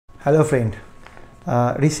Hello friend.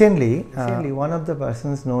 Recently, one of the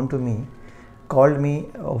persons known to me called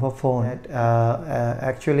me over phone that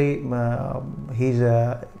actually his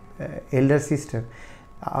elder sister,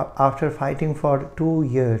 after fighting for 2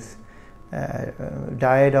 years,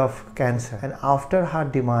 died of cancer, and after her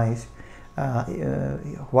demise,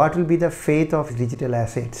 what will be the fate of digital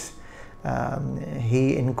assets?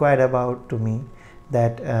 He inquired about to me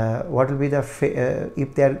that what will be the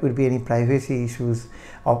if there will be any privacy issues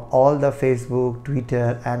of all the Facebook,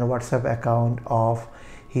 Twitter and WhatsApp account of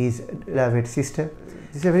his beloved sister.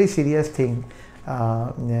 This is a very serious thing.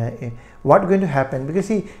 What going to happen? Because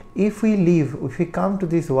see, if we come to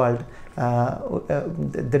this world,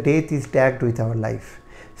 the death is tagged with our life.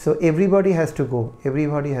 So everybody has to go,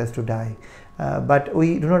 everybody has to die, but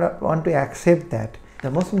we do not want to accept that.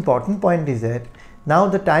 The most important point is that now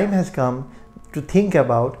the time has come to think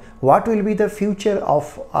about what will be the future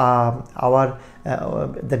of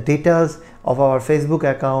the data of our Facebook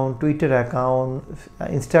account, Twitter account,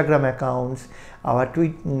 Instagram accounts, our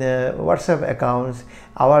WhatsApp accounts,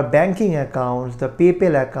 our banking accounts, the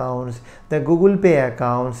PayPal accounts, the Google Pay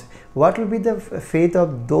accounts. What will be the fate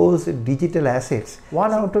of those digital assets?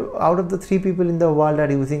 One out of the 3 people in the world are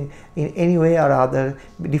using in any way or other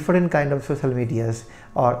different kind of social medias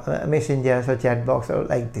or messengers or chat box or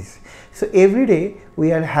like this. So every day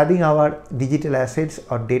we are having our digital assets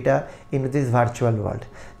or data into this virtual world.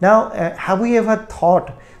 Now have we ever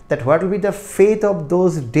thought that what will be the fate of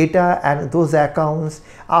those data and those accounts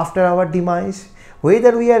after our demise?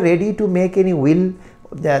 Whether we are ready to make any will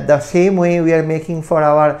the same way we are making for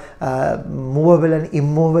our movable and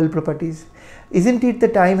immobile properties. Isn't it the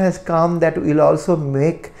time has come that we will also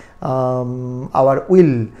make our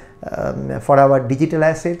will for our digital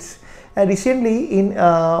assets? Recently in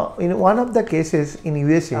one of the cases in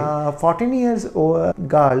USA, 14 years old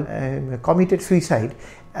girl committed suicide,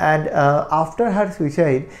 and after her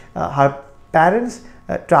suicide her parents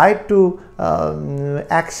tried to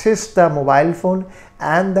access the mobile phone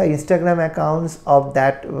and the Instagram accounts of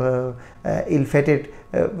that ill-fated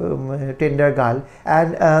tender girl,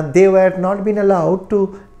 and they were not been allowed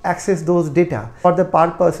to access those data for the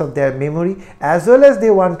purpose of their memory, as well as they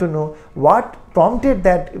want to know what prompted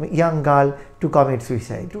that young girl to commit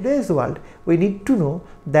suicide. In today's world, we need to know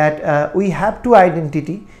that we have 2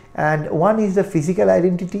 identity, and one is the physical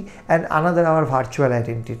identity and another our virtual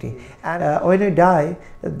identity, and when we die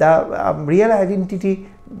the real identity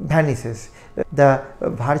vanishes, the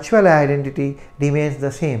virtual identity remains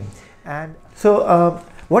the same. And so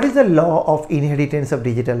what is the law of inheritance of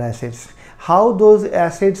digital assets? How those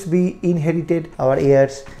assets be inherited our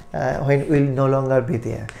heirs when we will no longer be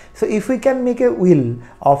there. So if we can make a will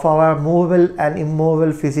of our movable and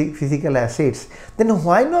immobile physical assets, then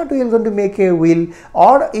why not we are going to make a will?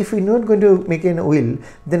 Or if we are not going to make a will,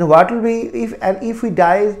 then what will be if we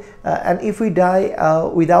die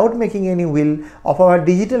without making any will of our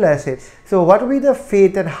digital assets? So what will be the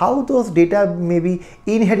fate and how those data may be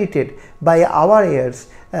inherited by our heirs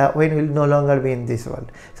when we will no longer be in this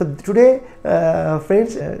world? So today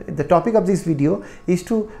friends, the topic of this video is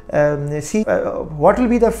to see what will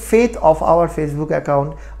be the fate of our Facebook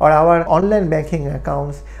account or our online banking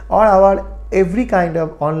accounts or our every kind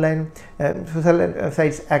of online social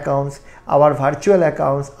sites accounts, our virtual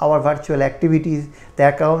accounts, our virtual activities, the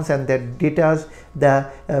accounts and their data,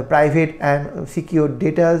 the private and secure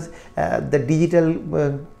data, the digital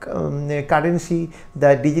currency,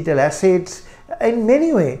 the digital assets. In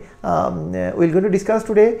many ways, we're going to discuss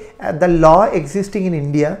today the law existing in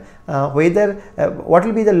India, whether what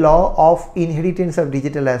will be the law of inheritance of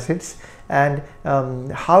digital assets, and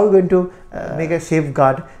how we're going to make a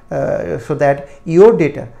safeguard so that your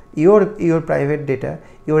data, your private data,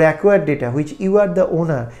 your acquired data, which you are the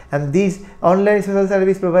owner, and these online social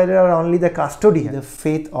service providers are only the custodian. The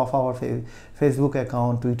fate of our Facebook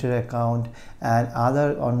account, Twitter account and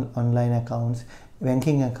other online accounts,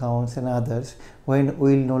 banking accounts and others, when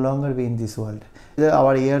we will no longer be in this world.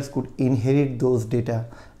 Our heirs could inherit those data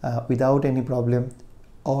without any problem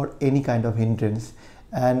or any kind of hindrance,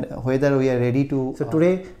 and whether we are ready to. So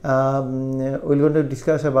today we're going to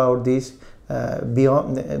discuss about this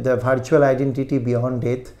beyond the virtual identity beyond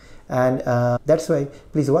death, and that's why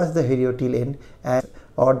please watch the video till end. And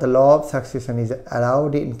or the law of succession is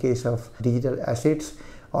allowed in case of digital assets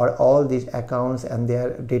or all these accounts and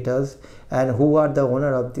their data, and who are the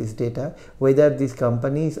owner of this data, whether these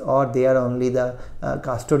companies or they are only the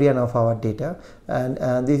custodian of our data, and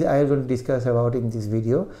this I am going to discuss about in this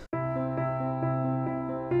video.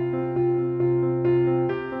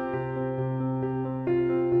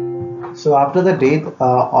 So after the death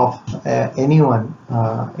of anyone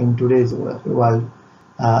in today's world,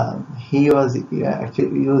 he was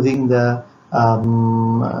actually using the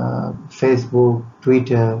Facebook,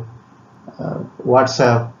 Twitter,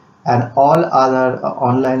 WhatsApp, and all other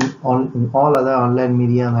all other online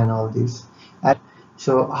medium and all this. And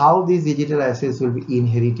so how these digital assets will be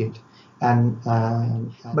inherited, and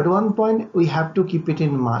but one point we have to keep it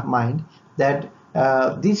in mind that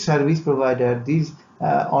these service provider, these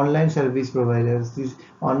online service providers, these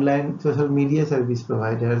online social media service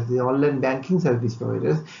providers, the online banking service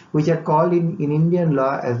providers, which are called in Indian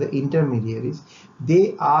law as the intermediaries,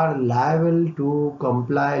 they are liable to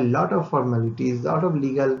comply a lot of formalities, lot of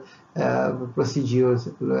legal procedures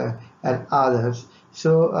and others.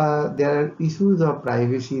 So there are issues of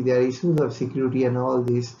privacy, there are issues of security and all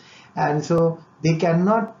this, and so they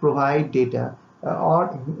cannot provide data or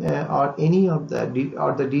any of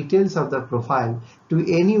the details of the profile to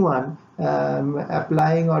anyone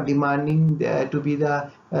applying or demanding to be the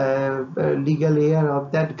legal heir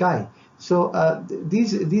of that guy. So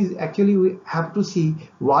these actually we have to see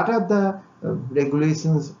what are the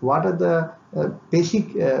regulations, what are the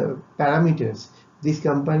basic parameters these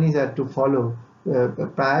companies are to follow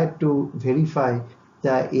prior to verify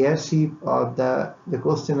the heirship or the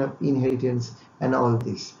question of inheritance and all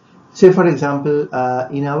this. Say for example,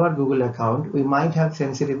 in our Google account, we might have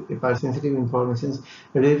sensitive information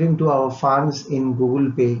relating to our funds in Google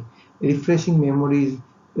Pay, refreshing memories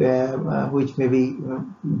which may be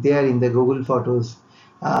there in the Google Photos,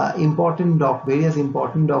 various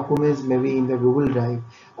important documents maybe in the Google Drive.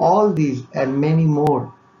 All these and many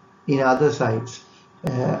more in other sites,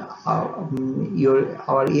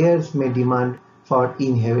 our heirs may demand for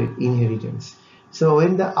inheritance. So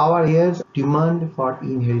when our heirs demand for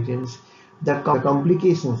inheritance, the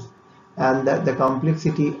complications and the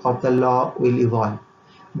complexity of the law will evolve.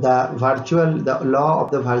 The law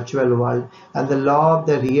of the virtual world and the law of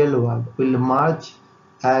the real world will merge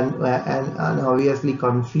and obviously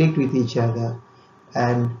conflict with each other.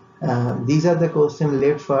 And these are the questions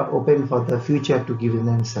left for open for the future to give an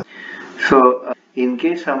answer. So, in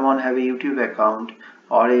case someone have a YouTube account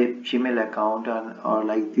or a Gmail account or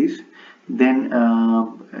like this, then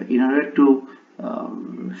in order to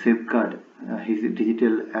safeguard his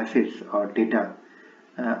digital assets or data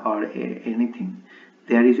or anything,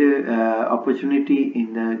 there is a opportunity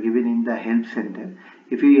given in the help center.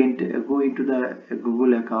 If you go into the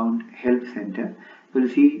Google account help center, you will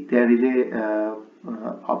see there is a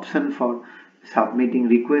option for submitting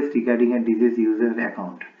request regarding a deceased user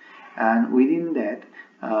account, and within that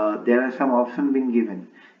there are some options being given,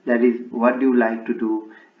 that is what do you like to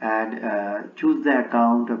do, and choose the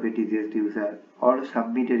account of a deceased user or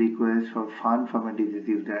submit a request for fund from a deceased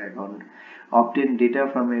user account, obtain data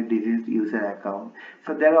from a deceased user account.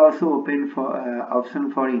 So there are also open for option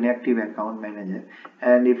for inactive account manager,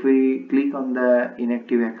 and if we click on the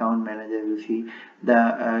inactive account manager, you see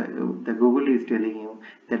the Google is telling you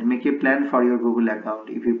that make a plan for your Google account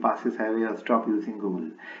if you passes away or stop using Google.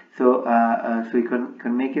 So so you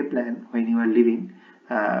can make a plan when you are living,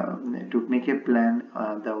 to make a plan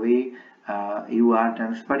the way you are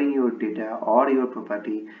transferring your data or your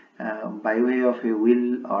property by way of a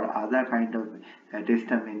will or other kind of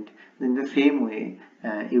testament. In the same way,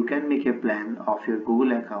 you can make a plan of your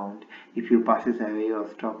Google account if you passes away or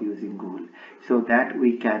stop using Google, so that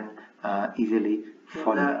we can easily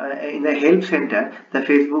follow. In the help center, the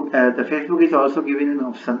Facebook is also given an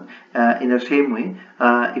option in the same way.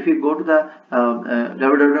 If you go to the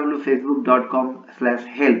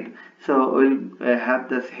www.facebook.com/help, so we'll have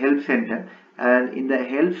this help center, and in the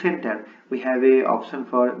help center we have a option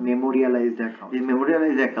for memorialized accounts. The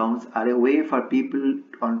memorialized accounts are a way for people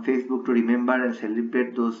on Facebook to remember and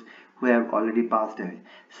celebrate those who have already passed away.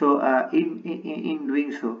 So in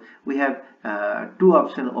doing so, we have two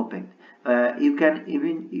options open. You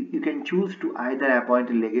can choose to either appoint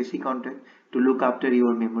a legacy contact to look after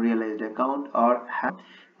your memorialized account or have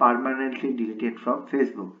permanently deleted from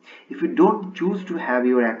Facebook. If you don't choose to have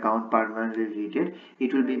your account permanently deleted,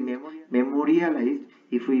 it will be memorialized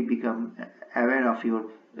if we become aware of your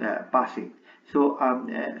passing. So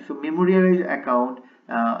so memorialized account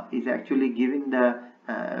is actually giving the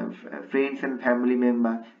friends and family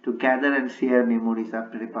member to gather and share memories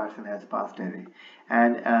after a person has passed away,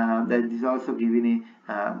 and that is also giving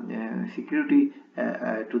a security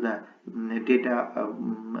to the data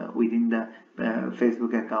within the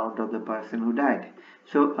Facebook account of the person who died.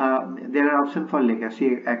 So there are options for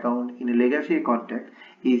legacy account. In a legacy contact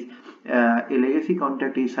is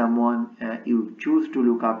someone you choose to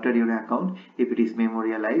look after your account if it is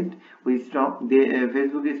memorialized.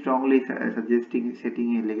 Facebook is strongly suggesting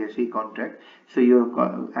setting a legacy contract so your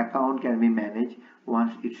account can be managed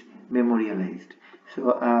once it's memorialized.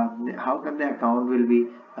 So how come the account will be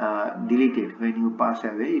deleted when you pass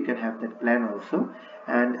away? You can have that plan also,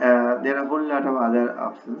 and there are a whole lot of other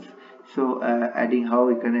options. So adding how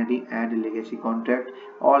you can add a legacy contract,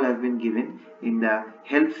 all has been given in the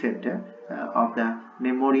help center of the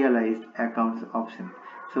memorialized accounts option.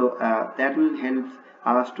 So that will help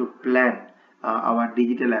us to plan our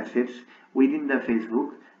digital assets within the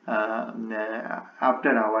Facebook after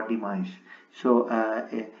our demise. So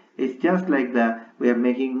it's just like we are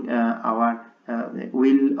making our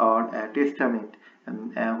will or testament,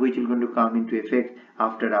 which is going to come into effect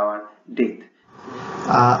after our death.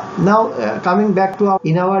 Now coming back to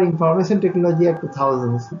in our Information Technology Act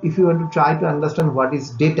 2000, if you want to try to understand what is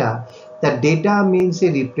data, that data means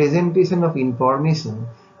a representation of information,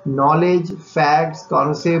 knowledge, facts,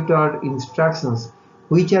 concept or instructions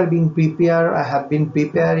which are being prepared or have been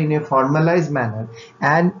prepared in a formalized manner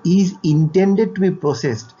and is intended to be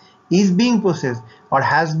processed, is being processed or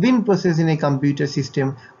has been processed in a computer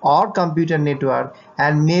system or computer network,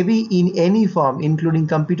 and maybe in any form including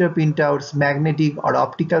computer printouts, magnetic or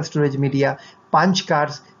optical storage media, punch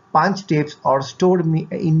cards, punch tapes, or stored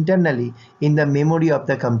internally in the memory of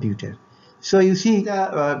the computer. So you see,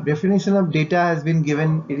 the definition of data has been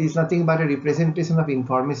given. It is nothing but a representation of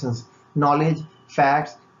informations, knowledge,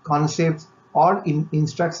 facts, concepts, or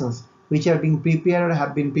instructions which are being prepared or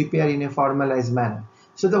have been prepared in a formalized manner.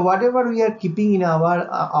 So the whatever we are keeping in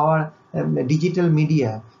our digital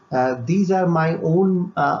media, these are my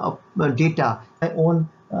own data, my own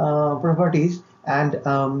properties, and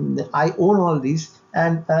I own all these.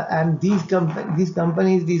 And these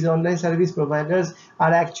companies, these online service providers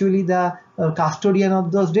are actually the custodian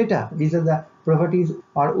of those data. These are the properties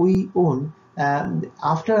or we own. And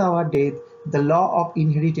after our death, the law of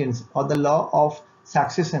inheritance or the law of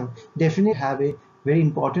succession definitely have a very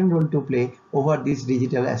important role to play over these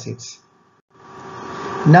digital assets.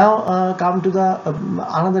 Now come to the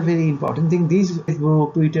another very important thing. These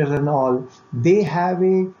Facebook, Twitter and all, they have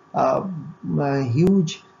a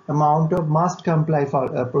huge amount of must comply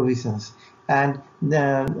for provisions, and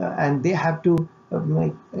they have to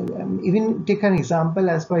even take an example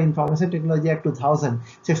as per Information Technology Act 2000,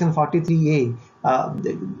 Section 43A.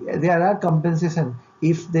 There are compensation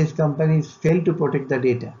if these companies fail to protect the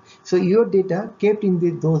data. So your data kept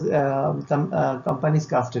in those companies'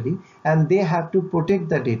 custody, and they have to protect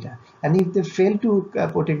the data. And if they fail to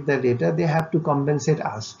protect the data, they have to compensate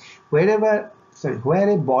us. Where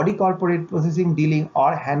a body corporate processing, dealing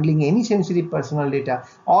or handling any sensitive personal data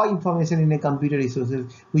or information in a computer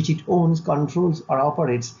resources which it owns, controls or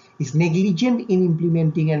operates is negligent in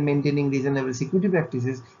implementing and maintaining reasonable security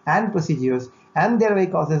practices and procedures, and thereby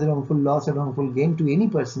causes wrongful loss or wrongful gain to any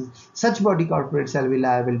person, such body corporate shall be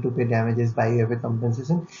liable to pay damages by way of a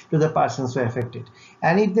compensation to the persons so affected.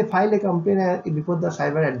 And if they file a complaint before the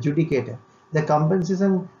cyber adjudicator, the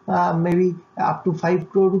compensation may be up to 5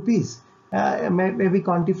 crore rupees. May be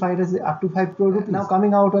quantified as up to 5 crore rupees. Now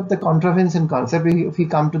coming out of the contravention concept, if we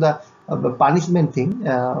come to the punishment thing,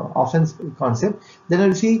 offense concept, then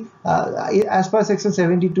we'll see as per Section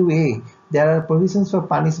 72A, there are provisions for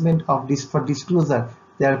punishment of for disclosure.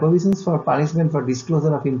 There are provisions for punishment for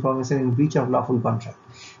disclosure of information in breach of lawful contract.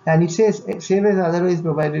 And it says, save as otherwise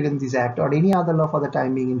provided in this act or any other law for the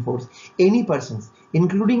time being in force, any persons,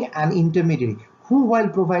 including an intermediary, who while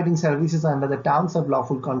providing services under the terms of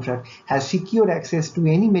lawful contract has secured access to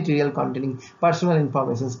any material containing personal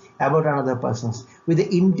information about another persons with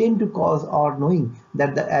the intent to cause or knowing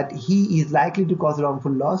that he is likely to cause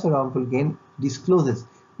wrongful loss or wrongful gain, discloses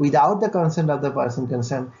without the consent of the person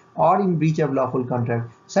concerned or in breach of lawful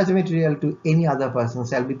contract such material to any other person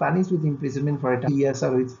shall be punished with imprisonment for a 2 years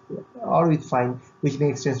or with fine which may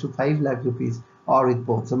extend to 5 lakh rupees or with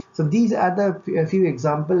both. So these are the few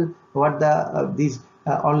examples what these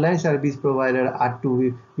online service provider are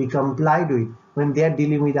to be complied with when they are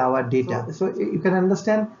dealing with our data. So you can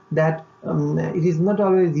understand that it is not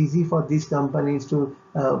always easy for these companies to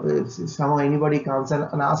somehow anybody comes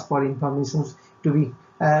and asks for information to be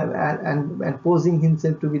and posing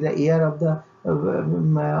himself to be the heir of the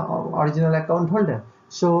original account holder.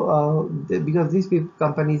 So because these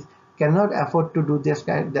companies cannot afford to do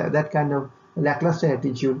that kind of lackluster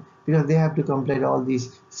attitude, because they have to comply with all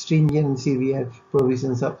these stringent and severe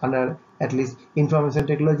provisions under at least Information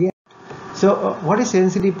Technology. So what is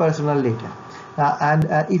sensitive personal data?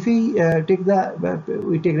 If we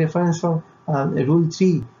take reference from Rule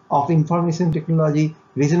 3 of Information Technology,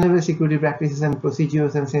 Reasonable Security Practices and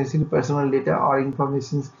Procedures and Sensitive Personal Data or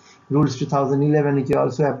Information Rules 2011, which is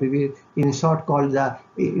also abbreviated in short called the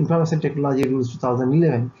Information Technology Rules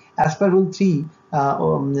 2011. As per Rule 3,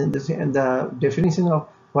 the definition of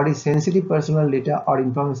what is sensitive personal data or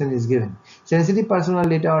information is given. Sensitive personal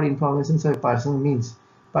data or information of a person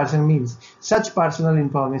means such personal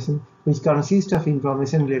information which consists of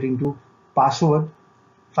information relating to password,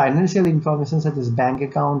 financial information such as bank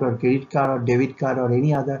account or credit card or debit card or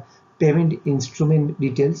any other payment instrument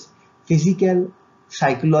details, physical,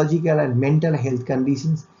 psychological and mental health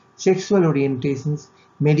conditions, sexual orientations,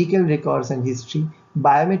 medical records and history,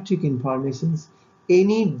 biometric informations,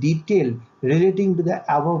 any detail relating to the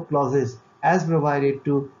above clauses as provided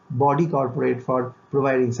to body corporate for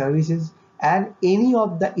providing services, and any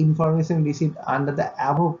of the information received under the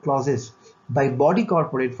above clauses by body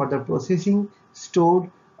corporate for the processing, stored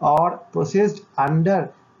or processed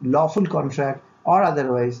under lawful contract or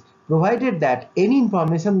otherwise, provided that any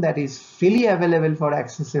information that is freely available for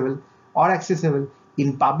accessible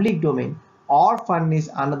in public domain or furnished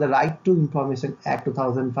under the Right to Information Act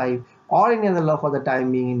 2005 or any other law for the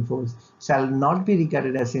time being in force shall not be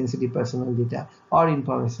regarded as sensitive personal data or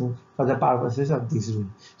information for the purposes of this rule.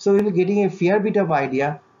 So we will getting a fair bit of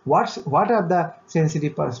idea what are the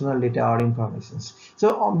sensitive personal data or informations.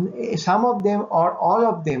 So some of them or all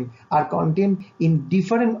of them are contained in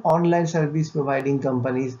different online service providing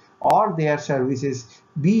companies or their services,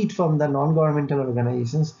 be it from the non-governmental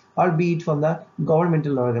organizations or be it from the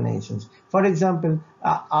governmental organizations. For example,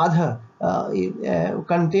 Aadhaar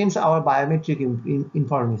contains our biometric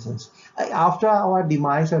informations. After our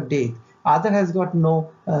demise or death, Aadhaar has got no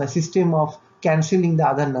system of cancelling the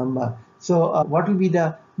Aadhaar number. So what will be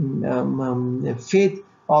the fate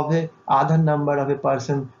of the Aadhaar number of a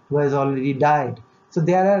person who has already died? So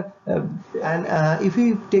there are, if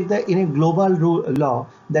we take in a global law,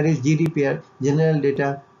 that is GDPR, General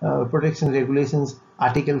Data Protection Regulations,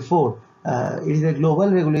 Article 4. It is a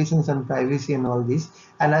global regulations on privacy and all this.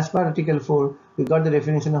 And as per Article 4, we got the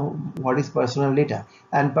definition of what is personal data.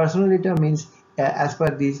 And personal data means, as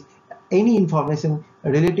per this, any information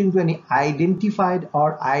relating to any identified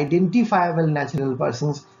or identifiable natural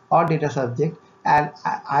persons or data subject. And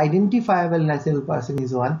identifiable natural person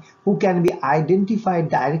is one who can be identified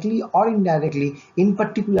directly or indirectly, in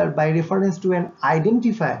particular by reference to an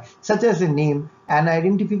identifier such as a name, an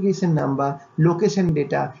identification number, location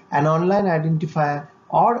data, an online identifier,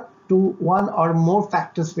 or to one or more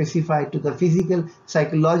factors specified to the physical,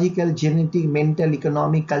 psychological, genetic, mental,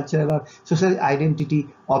 economic, cultural, or social identity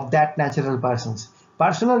of that natural persons.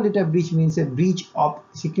 Personal data breach means a breach of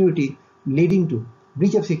security leading to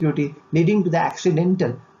the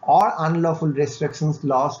accidental or unlawful restrictions,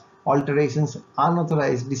 loss, alterations,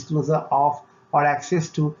 unauthorized disclosure of or access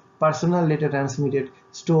to personal data transmitted,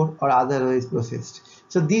 stored or otherwise processed.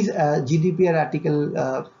 So this GDPR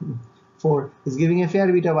Article 4 is giving a fair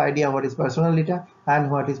bit of idea what is personal data and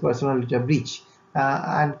what is personal data breach.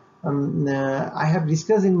 I have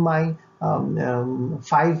discussed in my 5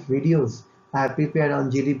 videos I have prepared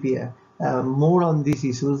on GDPR more on these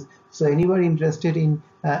issues. So anybody interested in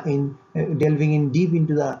delving in deep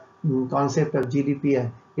into the concept of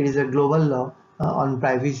GDPR, it is a global law on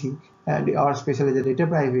privacy or especially the data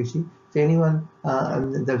privacy. So anyone,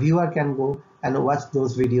 the viewer can go and watch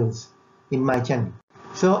those videos in my channel.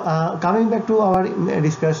 So coming back to our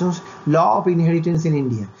discussions, law of inheritance in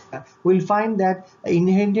India, we'll find that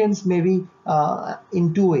inheritance may be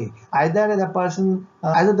in 2 ways. Either the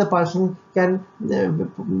person can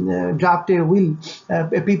draft a will,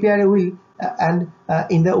 prepare a will, and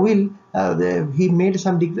in the will he made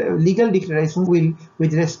some legal declaration will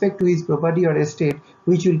with respect to his property or estate,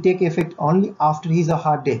 which will take effect only after his or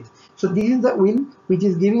her death. So this is the will which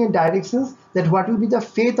is giving a directions that what will be the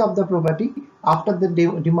fate of the property after the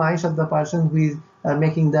demise of the person who is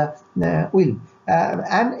making the will.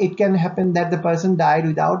 And it can happen that the person died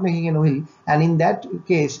without making a will, and in that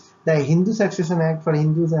case the Hindu Succession Act for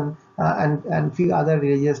Hindus and few other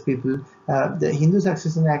religious people, the Hindu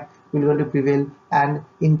Succession Act will going to prevail, and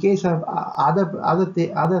in case of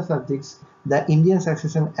other subjects, the Indian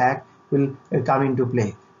Succession Act will come into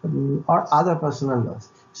play, or other personal laws.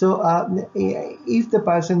 So if the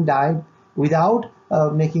person died without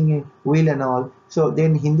making a will and all, so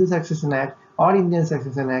then Hindu Succession Act or Indian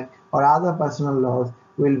Succession Act or other personal laws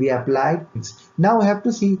will be applied. Now we have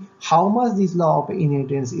to see how much this law of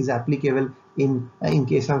inheritance is applicable in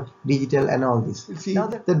case of digital and all this. See, now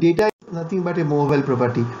that the data is nothing but a movable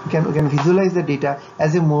property, we can visualize the data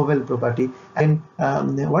as a movable property. And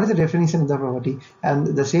what is the definition of the property?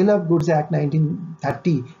 And the Sale of Goods Act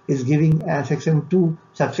 1930 is giving section 2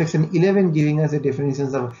 subsection 11 giving us the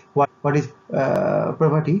definitions of what is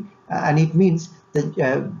property, and it means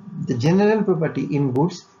the general property in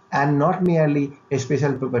goods and not merely a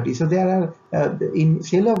special property. So there are in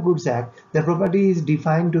Sale of Goods Act, the property is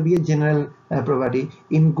defined to be a general property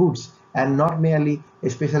in goods and not merely a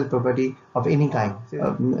special property of any kind.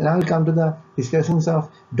 Now we'll come to the discussions of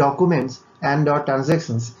documents and or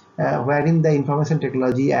transactions wherein the Information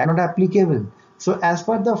Technology Act not applicable. So as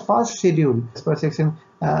per the first schedule, as per section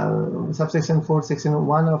subsection 4, section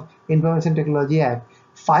 1 of Information Technology Act,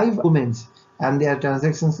 5 documents and their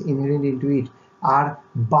transactions inherent into it are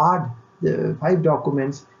barred. The 5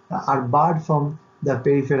 documents are barred from the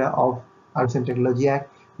periphery of Information Technology Act.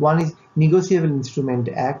 One is Negotiable Instrument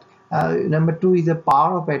Act. Number 2 is the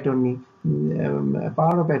Power of Attorney. And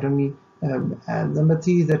number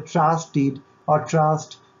 3 is the Trust Deed or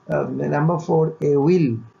Trust. Number 4, a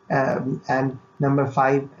Will. And number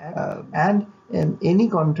 5, and any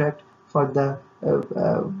contract for the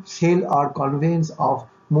sale or conveyance of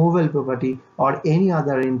movable property or any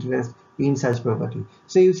other interest in such property.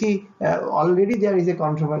 So you see, already there is a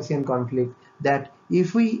controversy and conflict that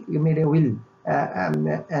if we made a will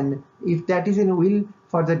and if that is in a will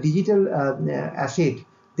for the digital asset,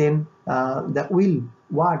 then the will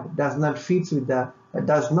word does not fit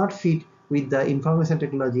with the Information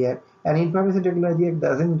Technology Act, and Information Technology Act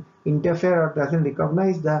doesn't interfere or doesn't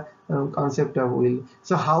recognize the concept of will.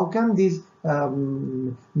 So how come these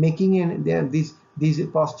these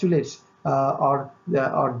postulates how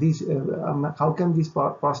come these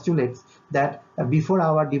postulates that before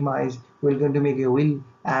our demise we're going to make a will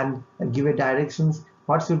and give a directions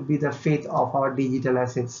what should be the fate of our digital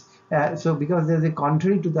assets? So because there's a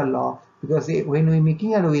contrary to the law, because when we're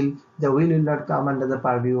making a will, the will not come under the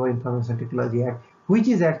purview of Information Technology Act, which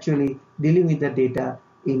is actually dealing with the data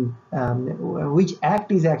in which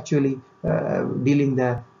act is actually dealing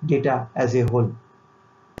the data as a whole.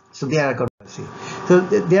 So there are controversy. So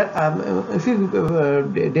there, if you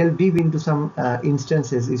delve deep into some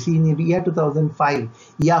instances, you see in the year 2005,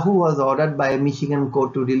 Yahoo was ordered by a Michigan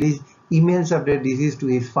court to release emails of their disease to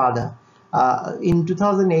his father. In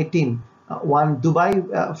 2018, one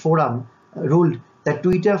Dubai forum ruled that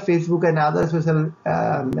Twitter, Facebook, and other social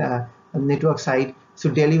network sites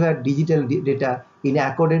should deliver digital data in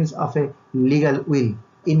accordance of a legal will.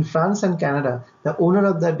 In France and Canada, the owner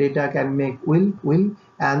of the data can make will,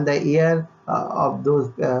 and the heir of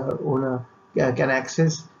those owner can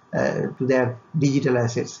access to their digital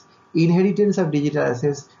assets. Inheritance of digital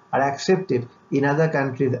assets are accepted in other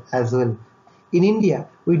countries as well. In India,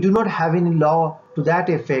 we do not have any law to that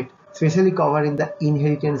effect, especially covering the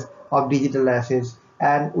inheritance of digital assets,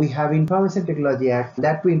 and we have Information Technology Act.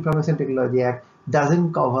 That Information Technology Act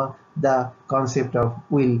doesn't cover the concept of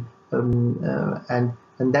will, and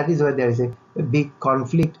that is why there is a big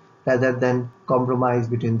conflict rather than compromise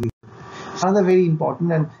between these. Another very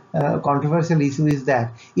important and controversial issue is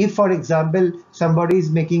that if, for example, somebody is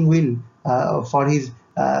making will for his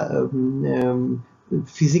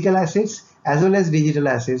physical assets as well as digital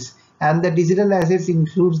assets, and the digital assets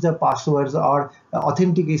includes the passwords or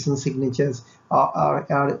authentication signatures or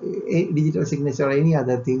digital signature or any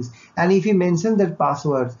other things, and if he mentions that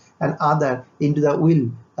passwords and other into the will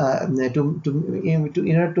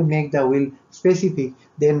in order to make the will specific,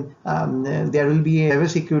 then there will be a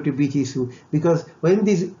cybersecurity breach issue, because when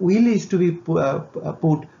this will is to be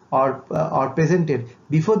put or presented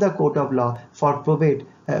before the court of law for probate,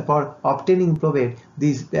 for obtaining probate,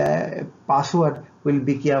 this password will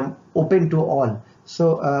become open to all.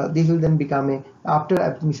 So this will then become after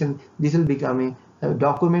admission, this will become a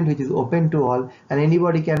document which is open to all, and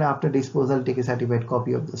anybody can after disposal take a certified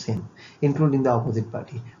copy of the same, including the opposite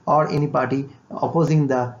party or any party opposing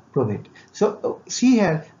the probate. So see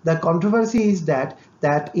here, the controversy is that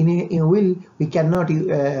in a will we cannot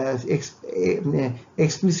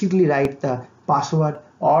explicitly write the password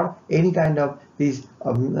or any kind of this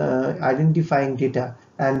identifying data,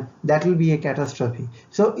 and that will be a catastrophe.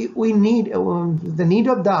 So we need the need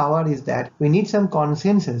of the hour is that we need some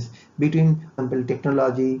consensus between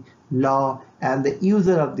technology, law, and the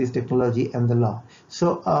user of this technology and the law.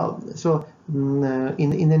 So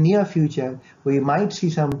in the near future we might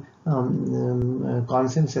see some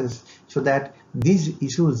consensus, so that these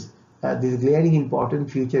issues, these glaring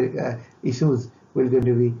important future issues, will going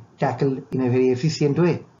to be tackled in a very efficient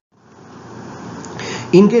way.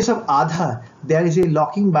 In case of Aadhaar, there is a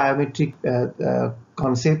locking biometric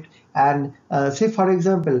concept, and say for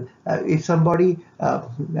example, if somebody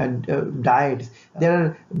died, there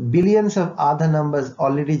are billions of Aadhaar numbers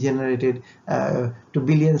already generated to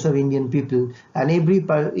billions of Indian people, and every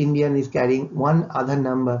Indian is carrying one Aadhaar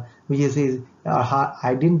number, which is his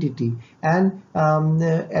identity, and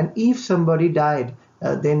if somebody died,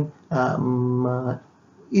 then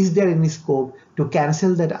is there any scope to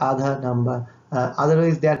cancel that Aadhaar number?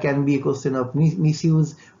 Otherwise, there can be a question of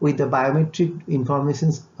misuse with the biometric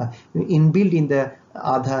informations inbuilt in the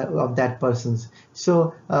Aadhaar of that person's.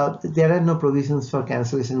 So there are no provisions for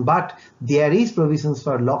cancellation, but there is provisions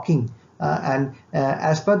for locking.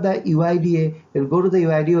 As per the UIDA, you'll go to the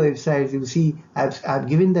UIDA website, you'll see I've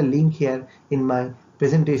given the link here in my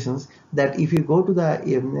presentations, that if you go to the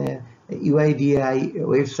UIDI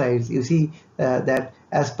websites, you see that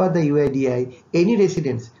as per the UIDI, any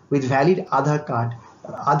residents with valid Aadhaar card,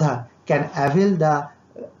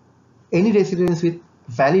 any residents with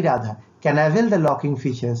valid Aadhaar can avail the locking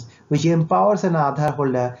features, which empowers an Aadhaar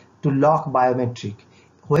holder to lock biometric.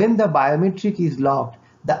 When the biometric is locked,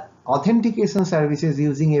 the authentication services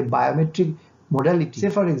using a biometric modality, say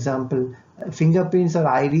for example, fingerprints or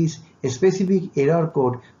iris, a specific error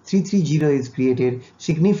code 330 is created,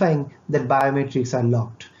 signifying that biometrics are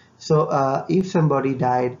locked. So if somebody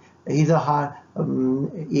died, his or her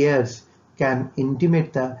heirs can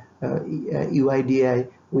intimate the UIDI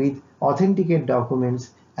with authenticate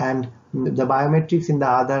documents, and the biometrics in the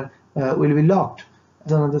Aadhaar will be locked.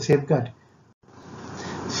 That's another safeguard.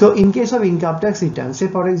 So in case of income tax return, say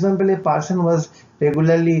for example, a person was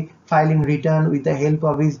regularly filing return with the help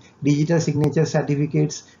of his digital signature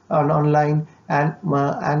certificates online, and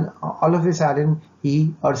all of a sudden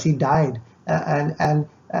he or she died, and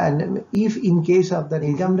if in case of the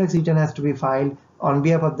income tax return has to be filed on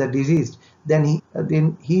behalf of the deceased, then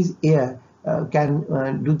his heir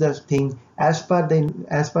can do the thing as per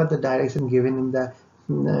the direction given in the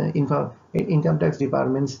income tax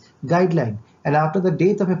department's guideline. And after the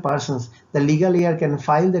death of a person, the legal heir can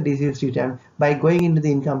file the deceased return by going into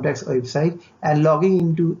the income tax website and logging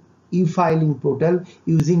into e-filing portal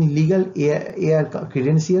using legal heir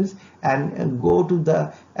credentials, and go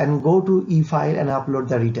to e-file and upload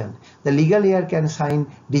the return. The legal heir can sign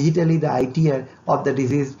digitally the ITR of the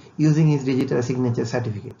deceased using his digital signature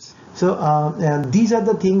certificates. So these are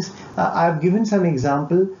the things. I've given some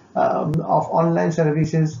example of online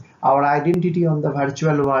services, our identity on the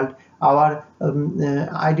virtual world, our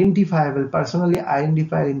personally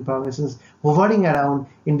identified informations hovering around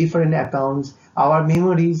in different accounts, our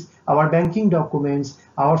memories, our banking documents,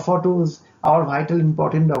 our photos, our vital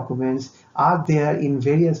important documents are there in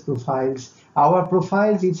various profiles. Our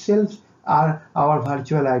profiles itself are our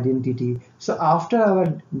virtual identity. So after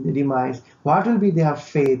our demise, what will be their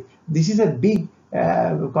fate? This is a big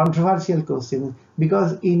controversial question,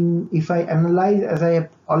 because if I analyze, as I have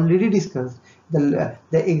already discussed, the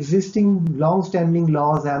existing long-standing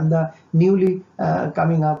laws and the newly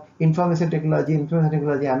coming up Information Technology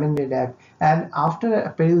Amendment Act, and after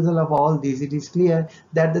a perusal of all these, it is clear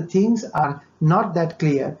that the things are not that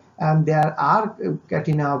clear, and there are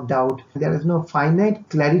catena of doubt. There is no finite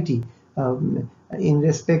clarity in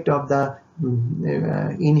respect of the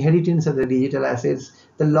inheritance of the digital assets,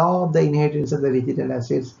 the law of the inheritance of the digital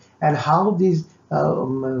assets, and how these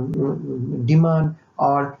demand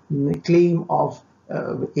or claim of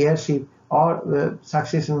heirship or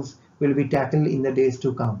successions will be tackled in the days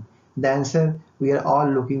to come. The answer we are all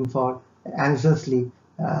looking for anxiously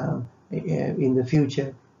in the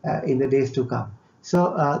future, in the days to come.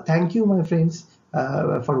 So thank you, my friends,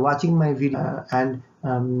 for watching my video, and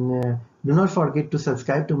do not forget to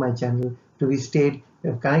subscribe to my channel to be stayed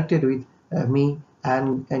connected with me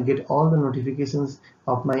and get all the notifications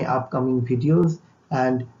of my upcoming videos,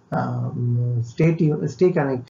 and stay connected.